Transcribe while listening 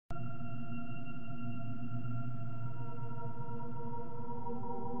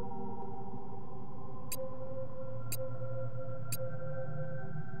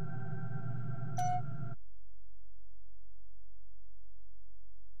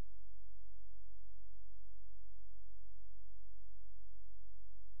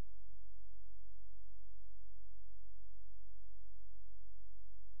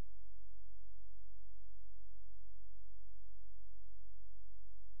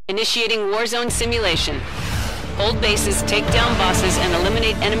Initiating Warzone simulation. Hold bases, take down bosses, and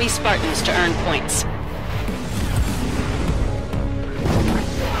eliminate enemy Spartans to earn points.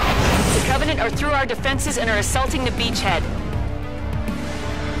 The Covenant are through our defenses and are assaulting the beachhead.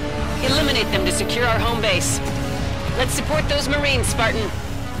 Eliminate them to secure our home base. Let's support those Marines, Spartan.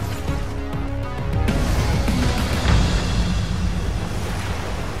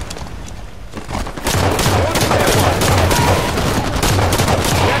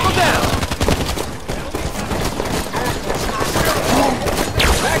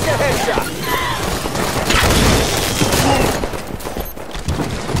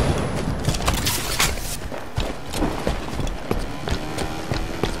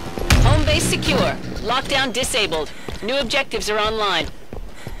 Secure. Lockdown disabled. New objectives are online.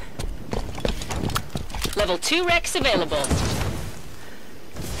 Level 2 Rex available.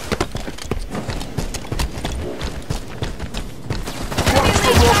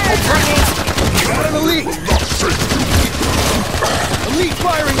 Got an elite! Elite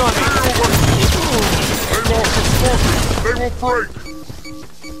firing on me! They lost the smoking. They will break.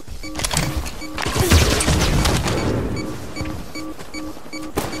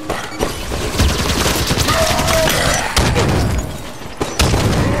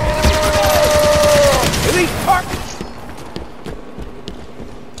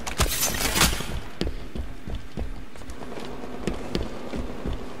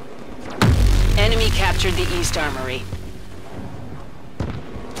 Enemy captured the East Armory.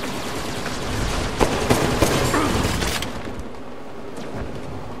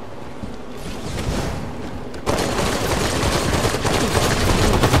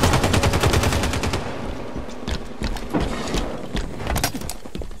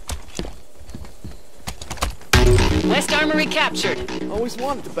 West Armory captured. Always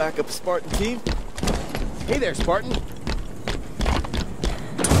wanted to back up a Spartan team. Hey there, Spartan.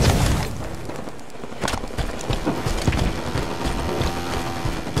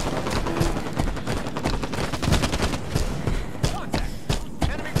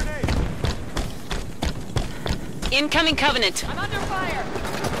 Incoming Covenant. I'm under fire!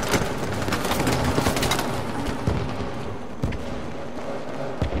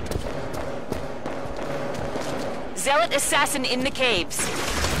 Zealot assassin in the caves.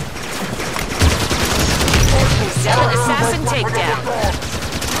 Zealot assassin takedown.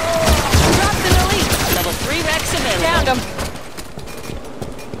 Dropped an elite. Level 3 Rex available. Downed him.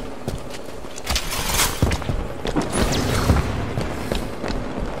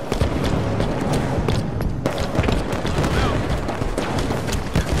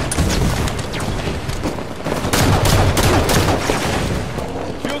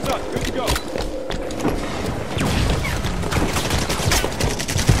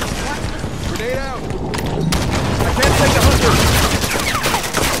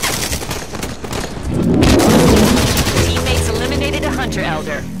 Teammates eliminated a Hunter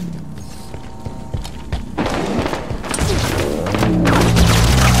Elder.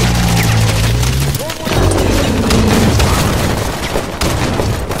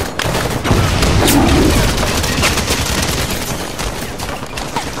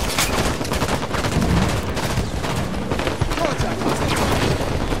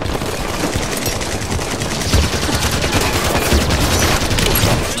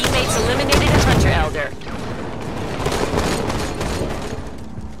 Teammates eliminated a Hunter Elder.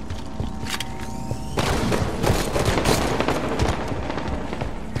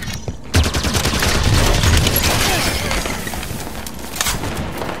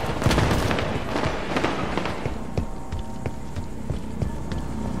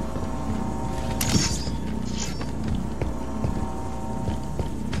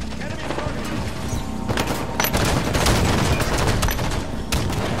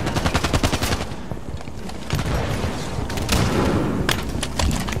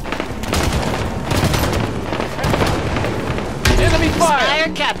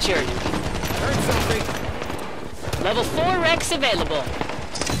 Spire captured. Heard something. Level 4 Rex available.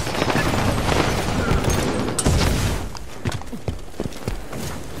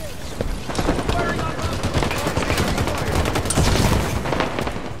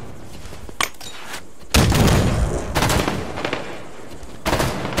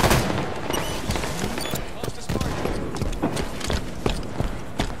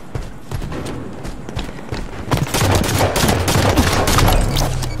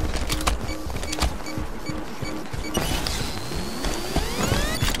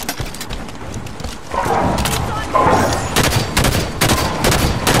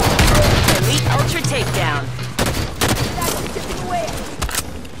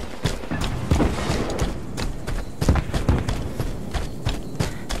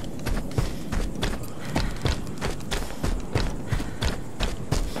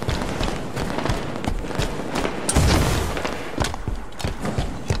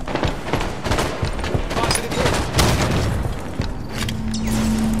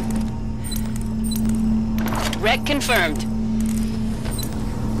 Wreck confirmed.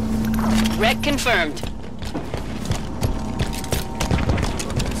 Wreck confirmed.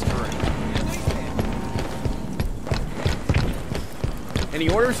 Any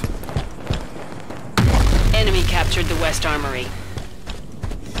orders? Enemy captured the West Armory.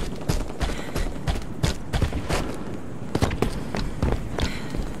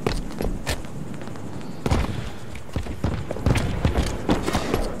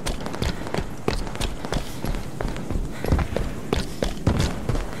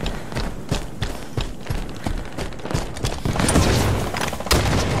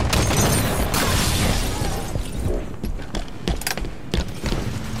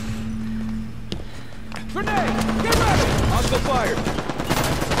 Grenade! Get ready! Hostile fire!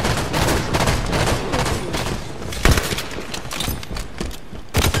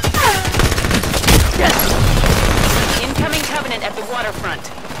 Incoming Covenant at the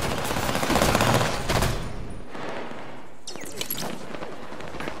waterfront.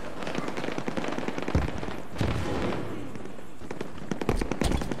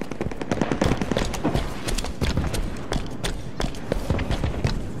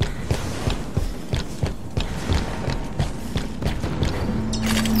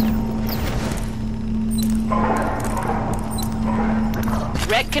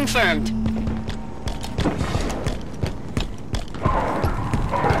 Wreck confirmed.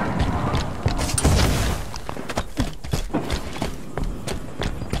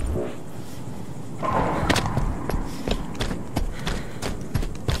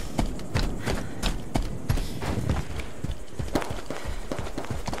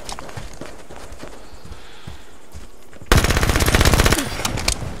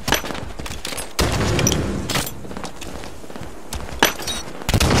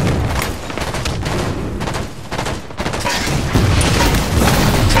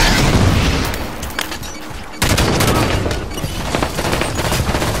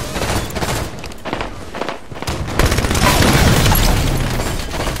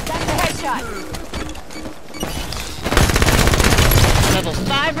 Level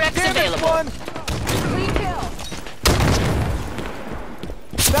 5 Rex available. Clean kill.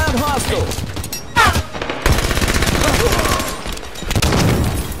 Found hostile.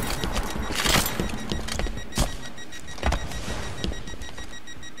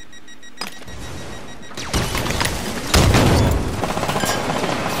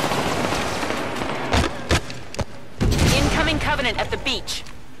 Incoming Covenant at the beach.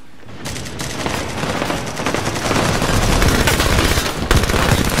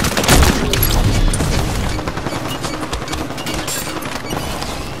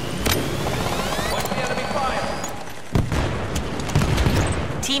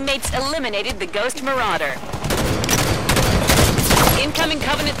 Teammates eliminated the Ghost Marauder. Incoming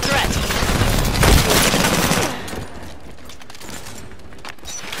Covenant threat.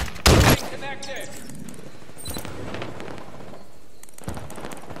 Connected.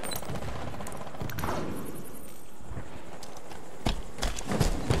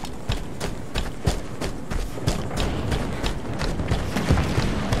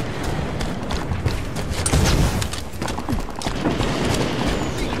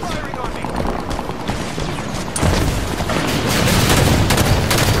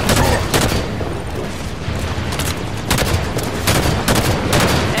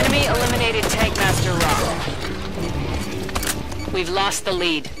 We've lost the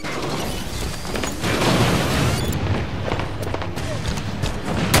lead.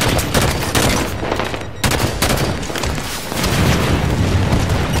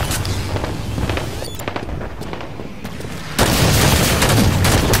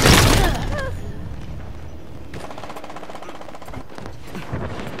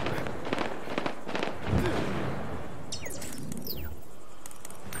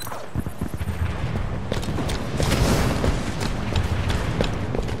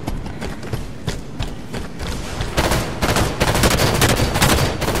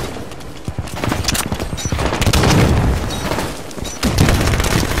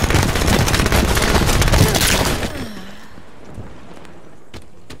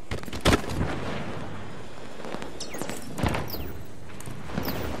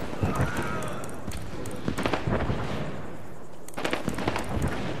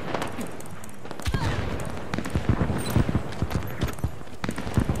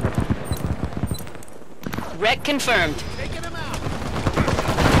 Wreck confirmed. Taking him out.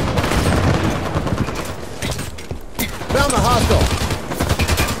 Found the hostile.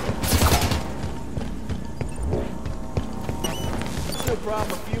 No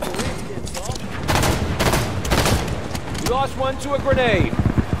problem, a few Marines get involved. We lost one to a grenade.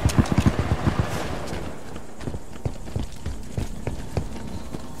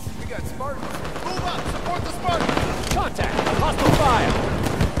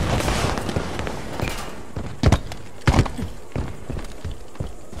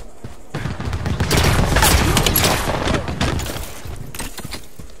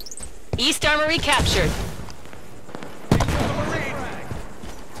 East Armory captured.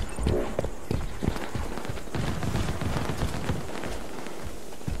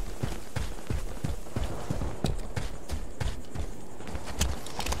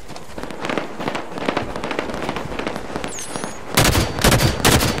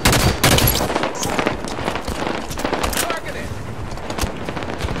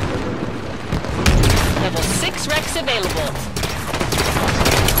 Level 6 Rex available.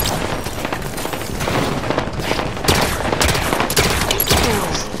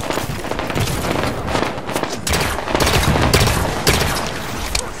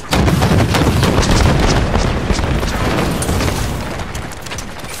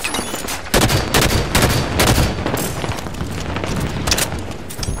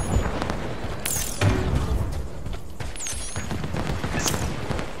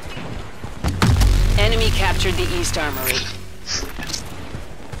 Enemy captured the East Armory.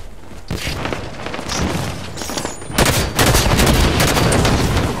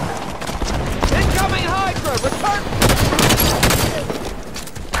 Incoming Hydra! Return!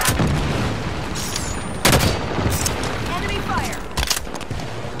 Enemy fire!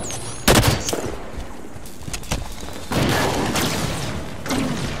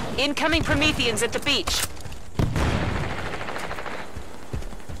 Incoming Prometheans at the beach.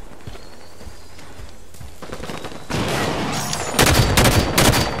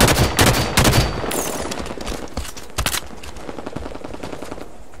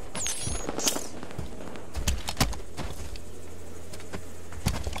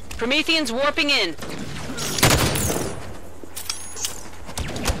 Prometheans warping in.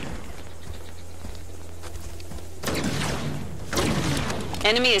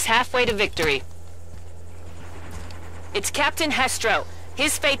 Enemy is halfway to victory. It's Captain Hestro.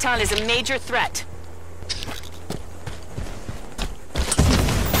 His Phaeton is a major threat.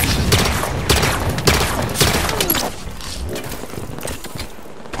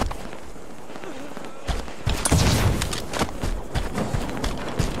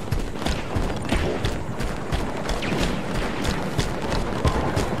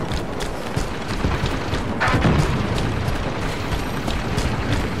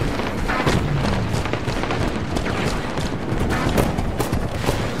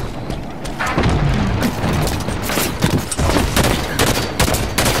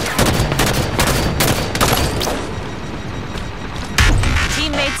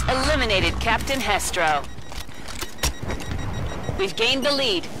 Teammates eliminated Captain Hestro. We've gained the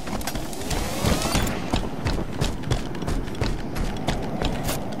lead.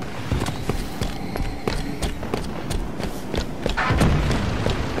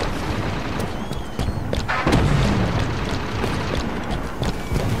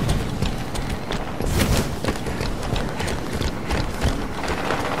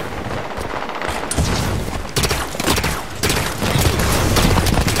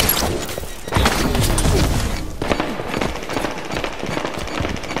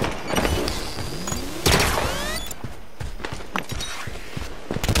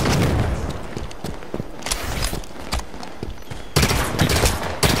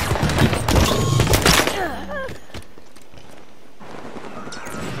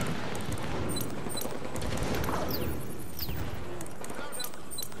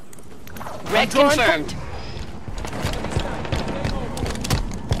 Red confirmed.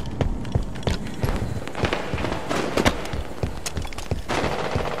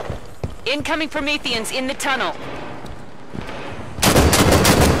 Incoming Prometheans in the tunnel.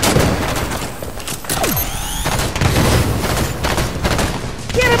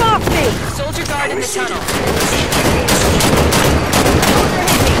 Get him off me! Soldier guard in the tunnel.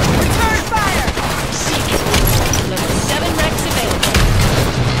 Return fire! Level 7 Rex available.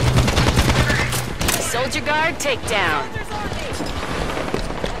 Soldier guard takedown.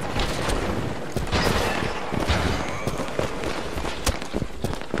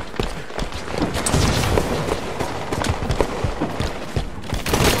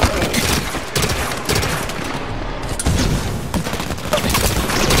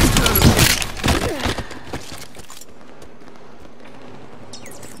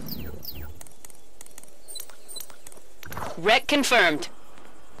 Wreck confirmed.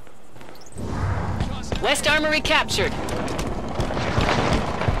 West Armory captured.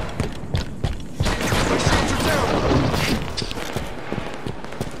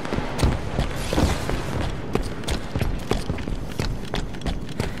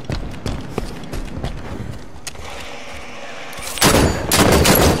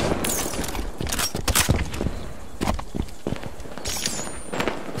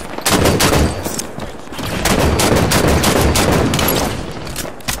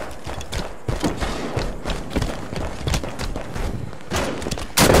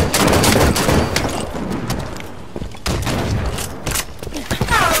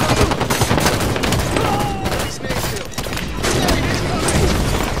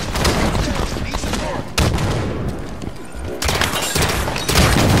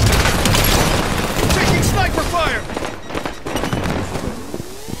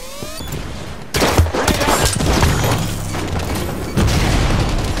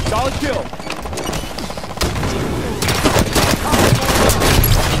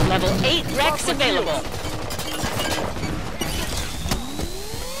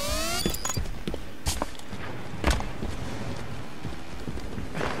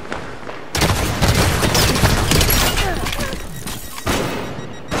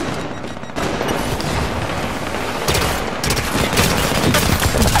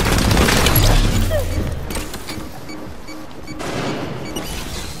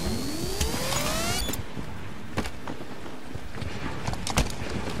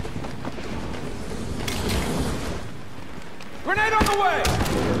 way!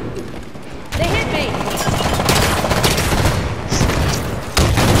 They hit me!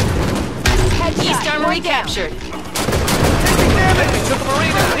 East Armory captured. Taking damage to the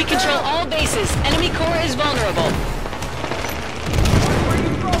marina! We control all bases. Enemy core is vulnerable.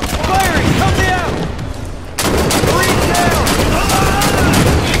 Firing! Help me out! Marine down!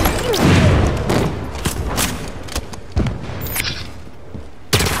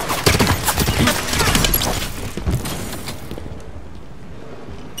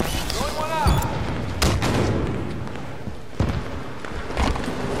 Throwing one out!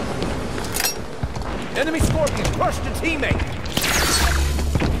 Enemy Scorpion crushed a teammate!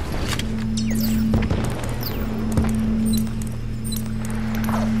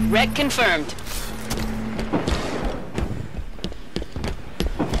 Wreck confirmed.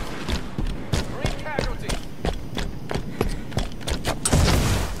 Marine casualty!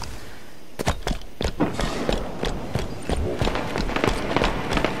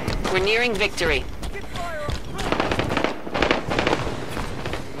 We're nearing victory. Get fire up!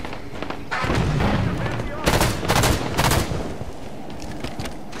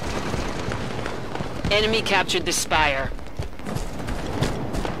 Enemy captured the spire.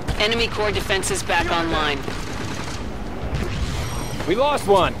 Enemy core defenses back online. We lost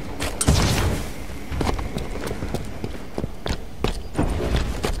one!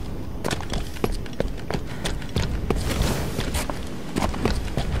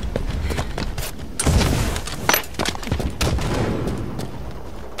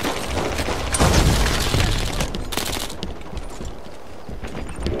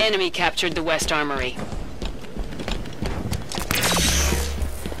 Enemy captured the West Armory.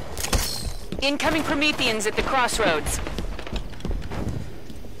 Incoming Prometheans at the crossroads.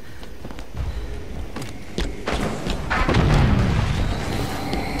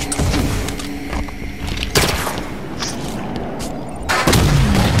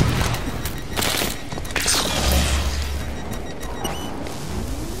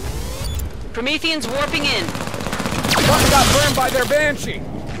 Prometheans warping in. One got burned by their Banshee!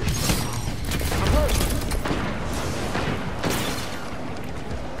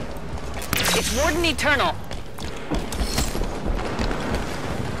 It's Warden Eternal.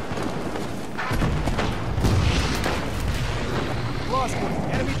 Lost one!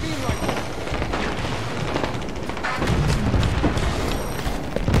 Enemy beam rifle!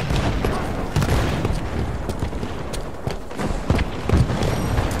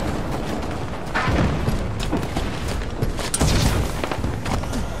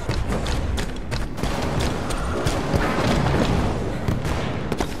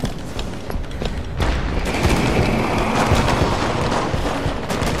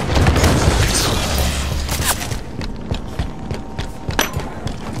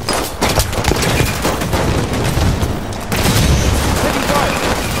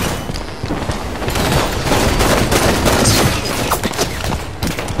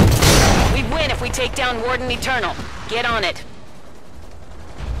 Take down Warden Eternal. Get on it.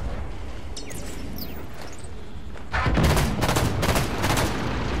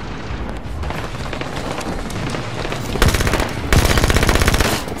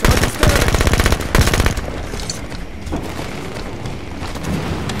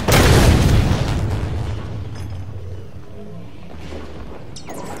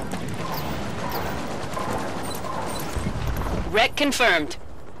 Wreck confirmed.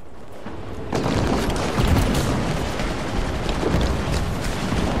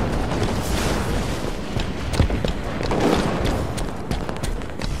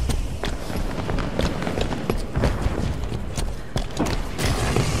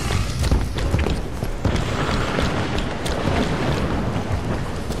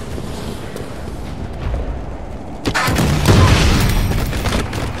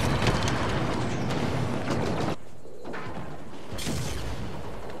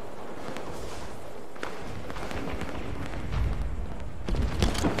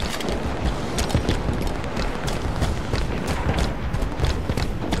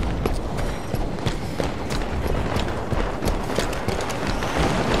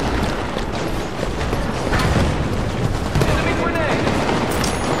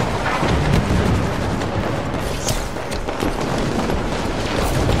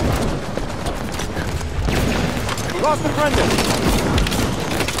 Lost the Brendan!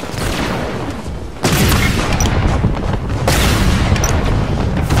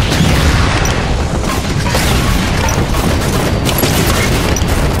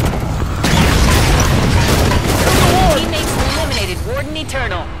 Teammates eliminated Warden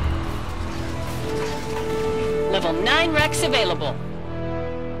Eternal. Level 9 Rex available.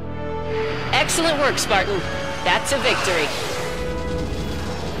 Excellent work, Spartan. That's a victory.